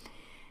 And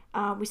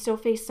we still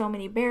face so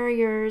many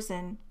barriers.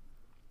 And,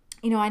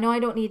 I know I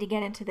don't need to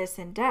get into this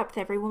in depth.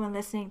 Every woman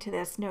listening to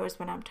this knows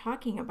what I'm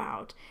talking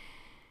about.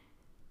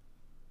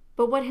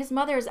 But what his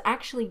mother is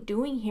actually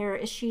doing here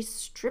is she's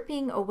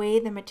stripping away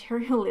the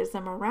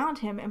materialism around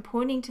him and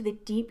pointing to the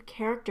deep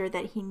character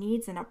that he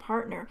needs in a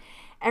partner.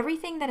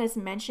 Everything that is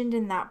mentioned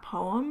in that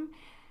poem,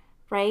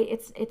 right?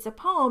 It's a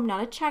poem,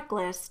 not a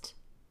checklist.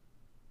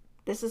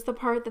 This is the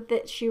part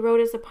that she wrote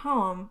as a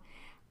poem.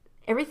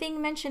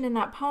 Everything mentioned in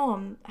that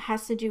poem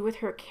has to do with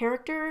her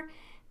character,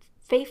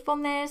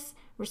 faithfulness,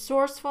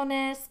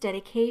 resourcefulness,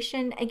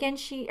 dedication. Again,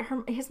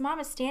 his mom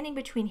is standing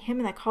between him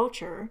and the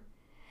culture.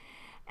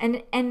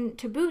 And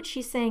to boot,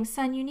 she's saying,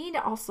 son, you need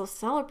to also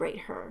celebrate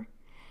her.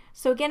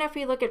 So again, if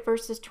we look at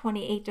verses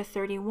 28 to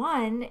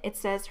 31, it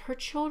says, her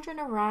children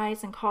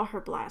arise and call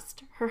her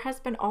blessed, her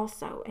husband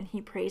also, and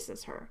he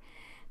praises her.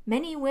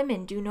 Many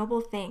women do noble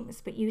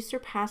things, but you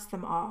surpass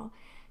them all.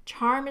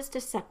 Charm is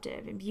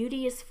deceptive and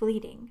beauty is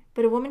fleeting,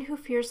 but a woman who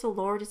fears the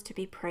Lord is to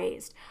be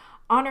praised.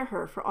 Honor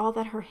her for all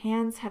that her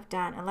hands have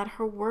done, and let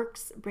her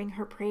works bring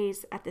her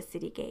praise at the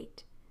city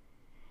gate.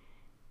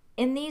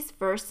 In these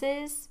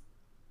verses,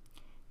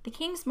 the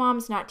king's mom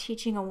is not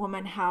teaching a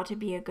woman how to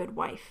be a good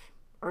wife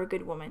or a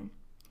good woman.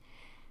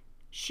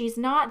 She's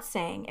not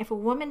saying if a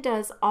woman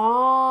does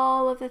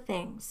all of the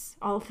things,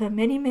 all of the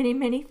many, many,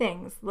 many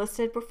things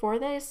listed before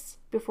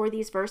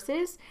these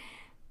verses,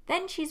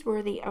 then she's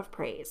worthy of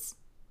praise.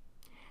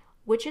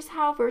 Which is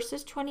how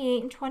verses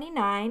 28 and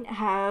 29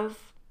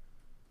 have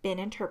been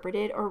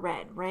interpreted or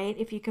read, right?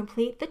 If you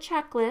complete the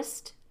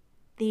checklist,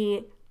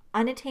 the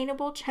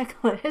unattainable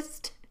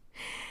checklist,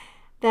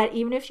 that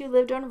even if you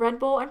lived on Red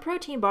Bull and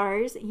protein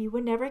bars, you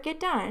would never get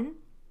done,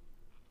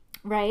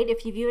 right?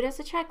 If you view it as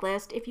a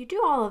checklist, if you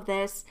do all of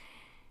this,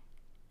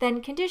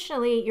 then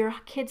conditionally your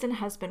kids and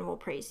husband will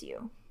praise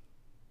you.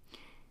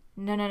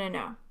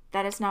 No.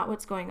 That is not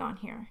what's going on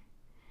here.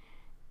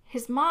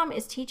 His mom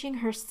is teaching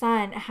her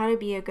son how to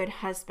be a good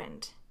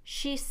husband.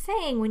 She's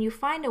saying when you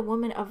find a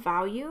woman of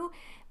value,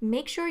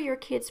 make sure your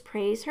kids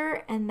praise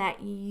her and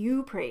that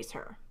you praise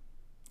her.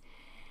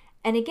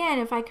 And again,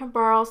 if I can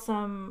borrow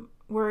some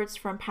words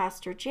from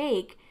Pastor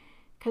Jake,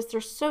 because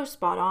they're so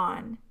spot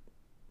on,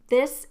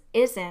 this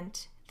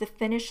isn't the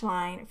finish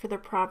line for the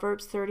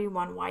Proverbs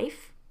 31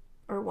 wife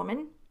or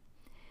woman.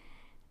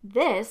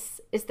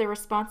 This is the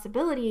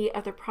responsibility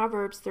of the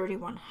Proverbs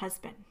 31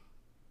 husband.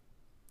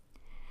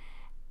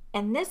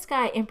 And this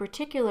guy in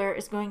particular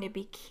is going to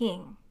be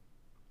king.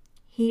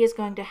 He is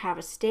going to have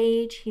a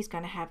stage. He's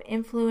going to have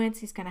influence.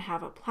 He's going to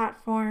have a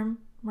platform,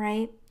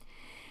 right?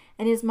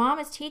 And his mom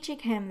is teaching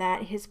him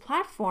that his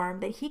platform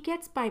that he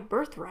gets by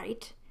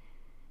birthright,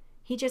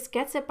 he just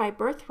gets it by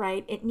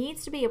birthright. It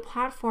needs to be a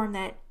platform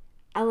that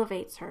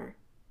elevates her,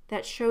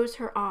 that shows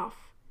her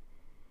off.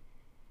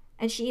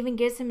 And she even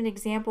gives him an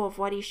example of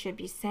what he should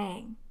be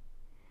saying,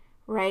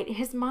 right?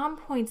 His mom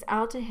points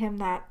out to him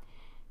that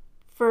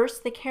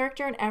first, the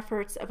character and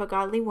efforts of a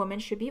godly woman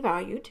should be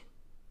valued.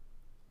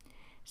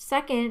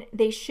 Second,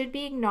 they should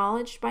be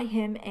acknowledged by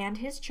him and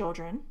his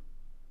children,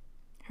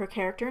 her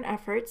character and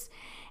efforts.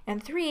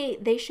 And three,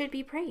 they should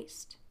be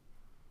praised.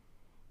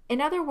 In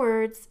other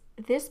words,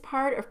 this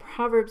part of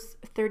Proverbs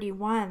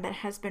 31 that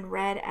has been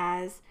read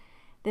as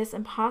this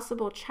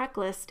impossible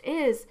checklist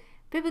is,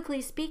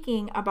 biblically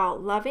speaking,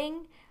 about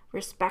loving,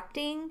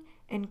 respecting,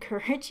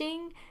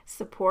 encouraging,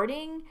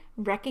 supporting,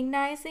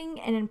 recognizing,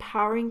 and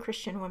empowering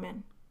Christian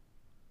women.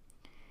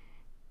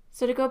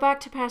 So to go back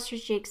to Pastor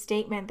Jake's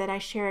statement that I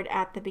shared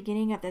at the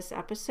beginning of this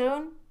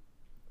episode,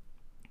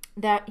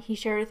 that he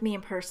shared with me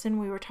in person,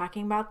 we were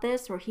talking about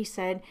this, where he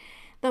said,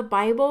 the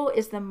Bible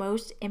is the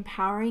most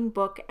empowering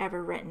book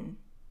ever written.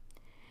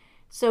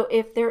 So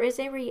if there is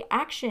a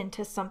reaction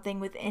to something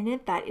within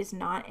it that is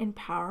not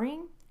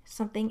empowering,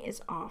 something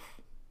is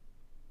off.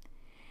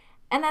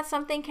 And that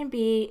something can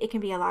be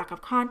a lack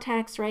of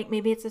context, right?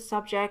 Maybe it's a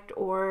subject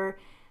or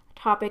a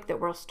topic that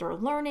we're still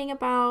learning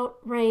about,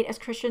 right? As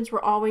Christians,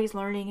 we're always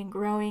learning and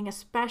growing,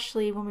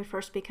 especially when we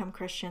first become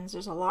Christians.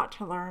 There's a lot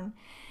to learn.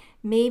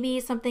 Maybe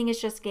something is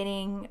just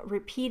getting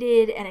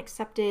repeated and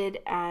accepted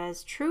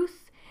as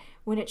truth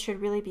when it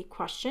should really be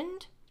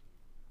questioned,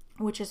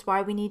 which is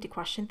why we need to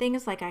question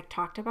things like I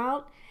talked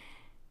about.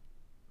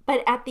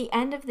 But at the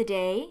end of the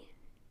day,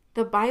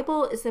 the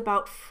Bible is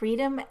about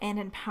freedom and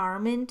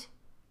empowerment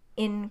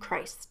in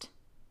Christ.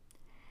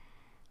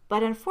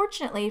 But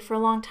unfortunately, for a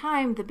long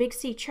time, the Big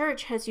C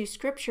Church has used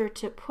scripture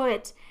to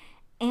put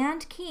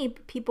and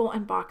keep people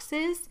in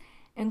boxes,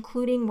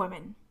 including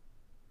women.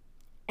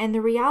 And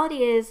the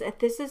reality is that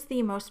this is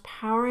the most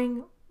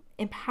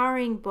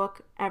empowering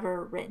book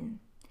ever written.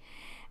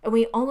 And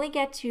we only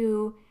get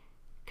to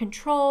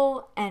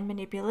control and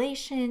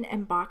manipulation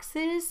and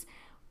boxes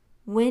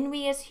when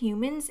we as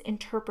humans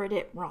interpret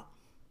it wrong.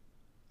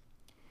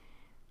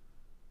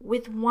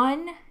 With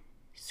one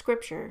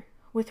scripture,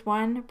 with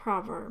one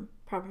proverb,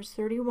 Proverbs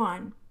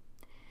 31,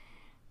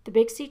 the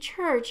Big C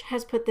Church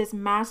has put this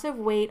massive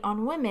weight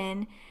on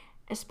women,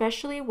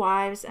 especially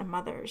wives and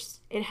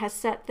mothers. It has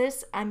set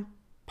this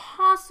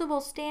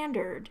impossible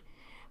standard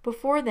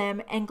before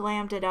them and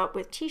glammed it up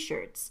with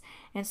t-shirts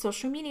and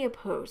social media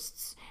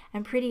posts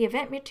and pretty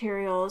event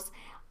materials,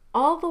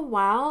 All the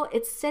while,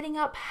 it's setting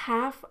up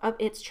half of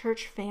its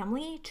church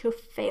family to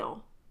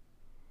fail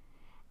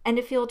and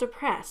to feel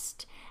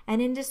depressed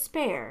and in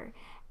despair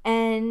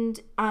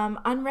and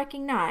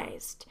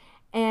unrecognized,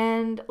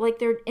 and like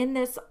they're in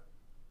this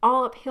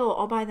all uphill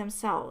all by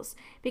themselves,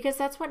 because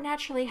that's what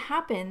naturally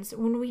happens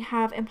when we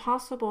have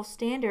impossible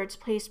standards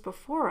placed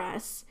before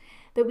us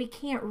that we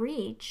can't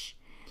reach,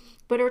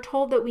 but are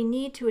told that we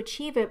need to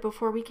achieve it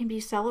before we can be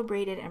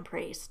celebrated and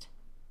praised.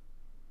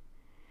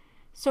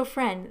 So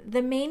friend,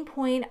 the main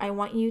point I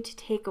want you to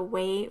take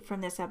away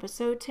from this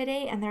episode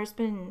today, and there's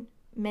been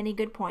many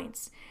good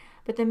points,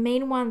 but the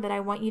main one that I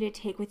want you to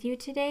take with you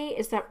today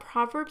is that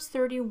Proverbs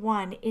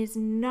 31 is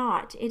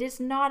not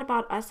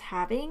about us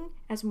having,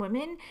 as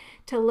women,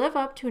 to live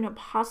up to an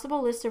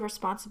impossible list of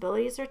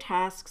responsibilities or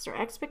tasks or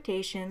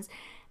expectations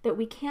that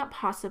we can't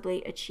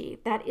possibly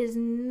achieve. That is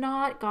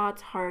not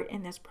God's heart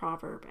in this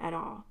proverb at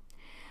all.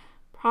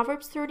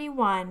 Proverbs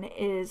 31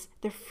 is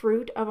the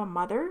fruit of a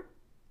mother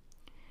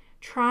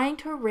trying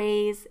to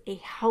raise a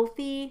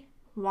healthy,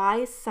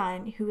 wise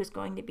son who is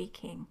going to be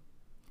king.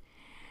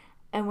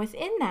 And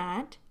within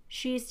that,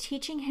 she's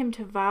teaching him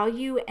to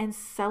value and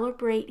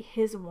celebrate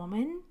his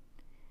woman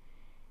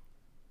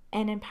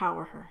and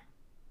empower her.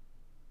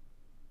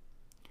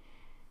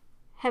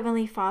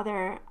 Heavenly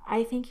Father,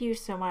 I thank you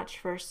so much,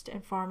 first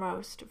and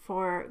foremost,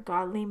 for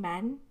godly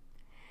men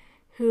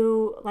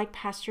who, like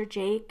Pastor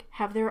Jake,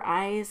 have their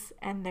eyes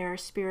and their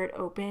spirit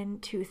open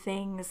to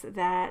things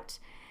that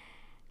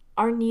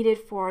are needed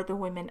for the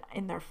women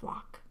in their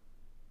flock.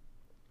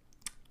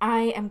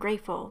 I am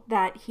grateful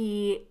that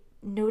he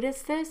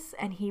noticed this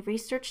and he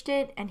researched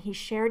it and he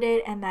shared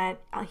it, and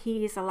that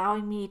he is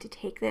allowing me to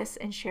take this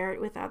and share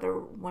it with other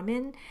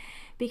women,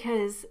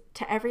 because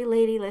to every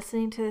lady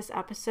listening to this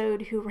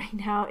episode who right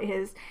now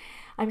is,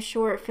 I'm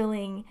sure,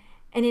 feeling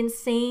an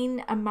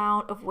insane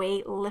amount of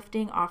weight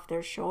lifting off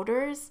their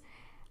shoulders,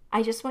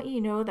 I just want you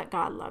to know that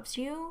God loves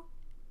you,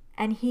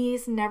 and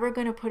he's never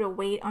going to put a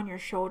weight on your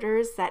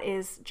shoulders that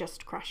is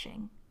just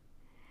crushing.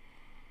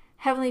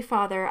 Heavenly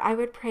Father, I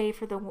would pray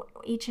for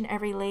each and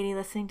every lady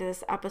listening to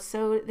this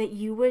episode that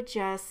you would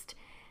just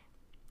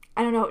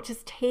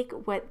take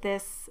what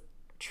this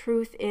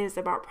truth is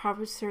about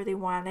Proverbs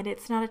 31, that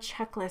it's not a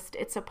checklist,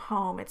 it's a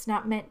poem. It's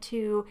not meant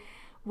to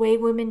weigh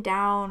women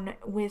down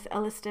with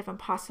a list of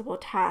impossible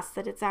tasks,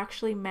 that it's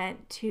actually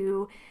meant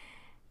to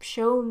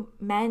show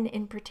men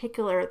in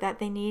particular that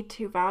they need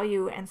to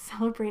value and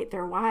celebrate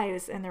their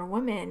wives and their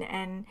women,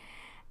 and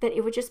that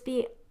it would just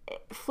be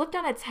flipped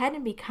on its head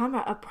and become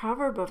a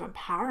proverb of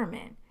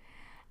empowerment.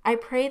 I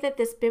pray that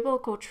this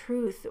biblical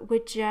truth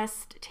would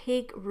just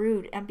take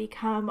root and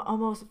become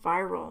almost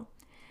viral,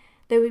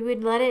 that we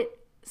would let it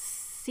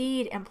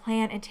seed and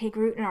plant and take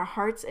root in our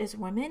hearts as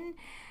women,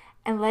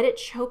 and let it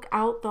choke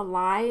out the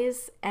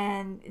lies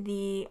and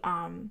the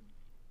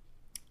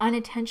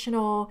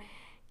unintentional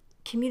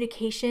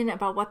communication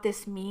about what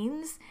this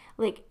means,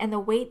 and the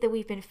weight that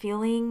we've been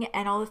feeling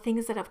and all the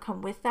things that have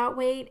come with that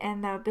weight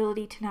and the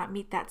ability to not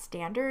meet that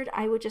standard.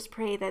 I would just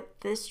pray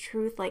that this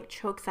truth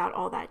chokes out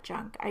all that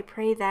junk. I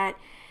pray that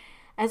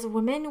as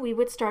women, we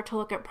would start to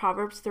look at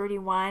Proverbs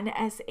 31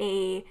 as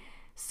a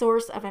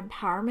source of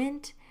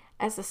empowerment,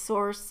 as a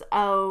source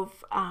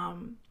of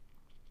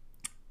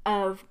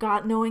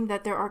God, knowing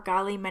that there are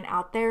godly men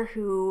out there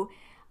who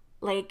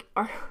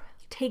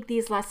take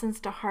these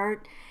lessons to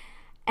heart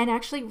and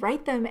actually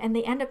write them, and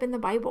they end up in the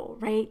Bible,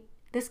 right?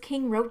 This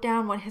king wrote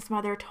down what his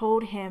mother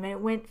told him, and it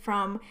went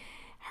from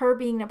her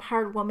being an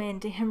empowered woman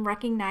to him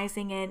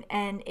recognizing it,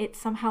 and it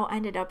somehow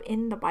ended up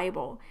in the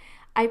Bible.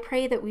 I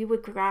pray that we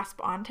would grasp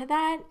onto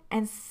that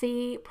and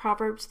see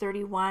Proverbs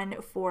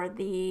 31 for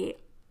the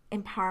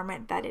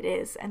empowerment that it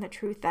is, and the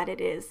truth that it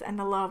is, and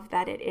the love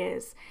that it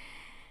is.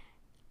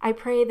 I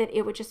pray that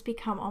it would just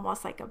become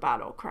almost like a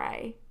battle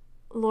cry.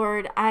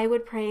 Lord, I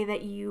would pray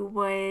that you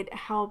would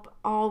help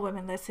all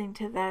women listening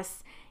to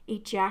this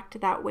eject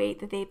that weight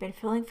that they've been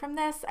feeling from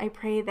this. I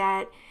pray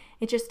that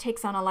it just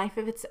takes on a life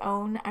of its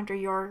own under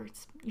your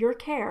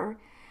care,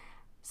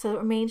 so it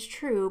remains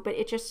true, but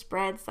it just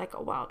spreads like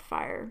a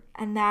wildfire.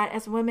 And that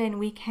as women,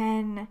 we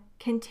can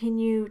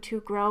continue to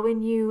grow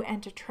in you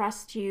and to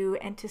trust you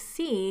and to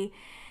see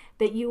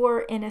that you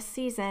are in a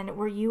season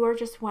where you are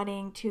just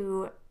wanting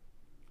to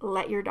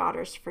let your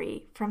daughters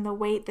free from the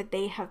weight that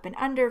they have been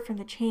under, from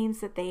the chains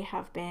that they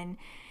have been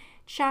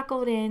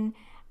shackled in,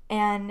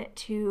 and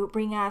to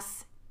bring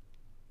us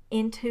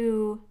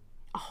into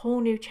a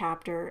whole new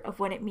chapter of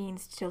what it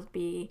means to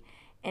be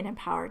an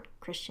empowered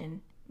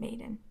Christian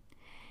maiden.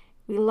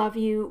 We love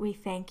you. We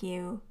thank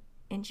you.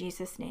 In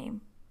Jesus'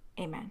 name,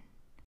 amen.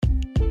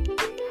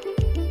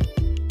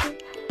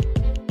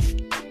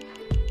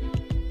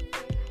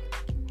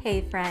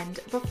 Hey friend,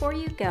 before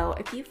you go,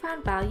 if you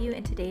found value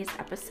in today's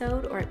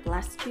episode or it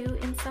blessed you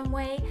in some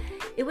way,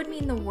 it would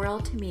mean the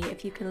world to me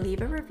if you could leave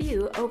a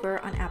review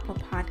over on Apple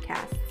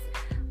Podcasts.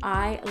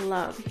 I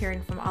love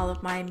hearing from all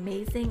of my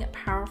amazing,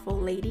 powerful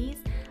ladies,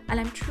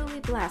 and I'm truly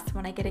blessed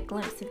when I get a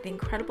glimpse of the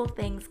incredible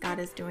things God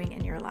is doing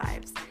in your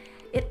lives.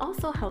 It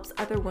also helps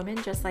other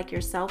women just like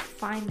yourself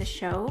find the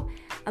show,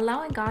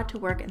 allowing God to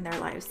work in their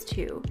lives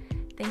too.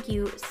 Thank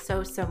you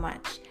so, so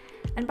much.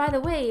 And by the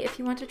way, if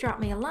you want to drop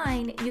me a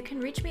line, you can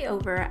reach me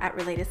over at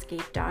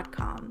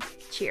relatescape.com.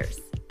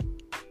 Cheers.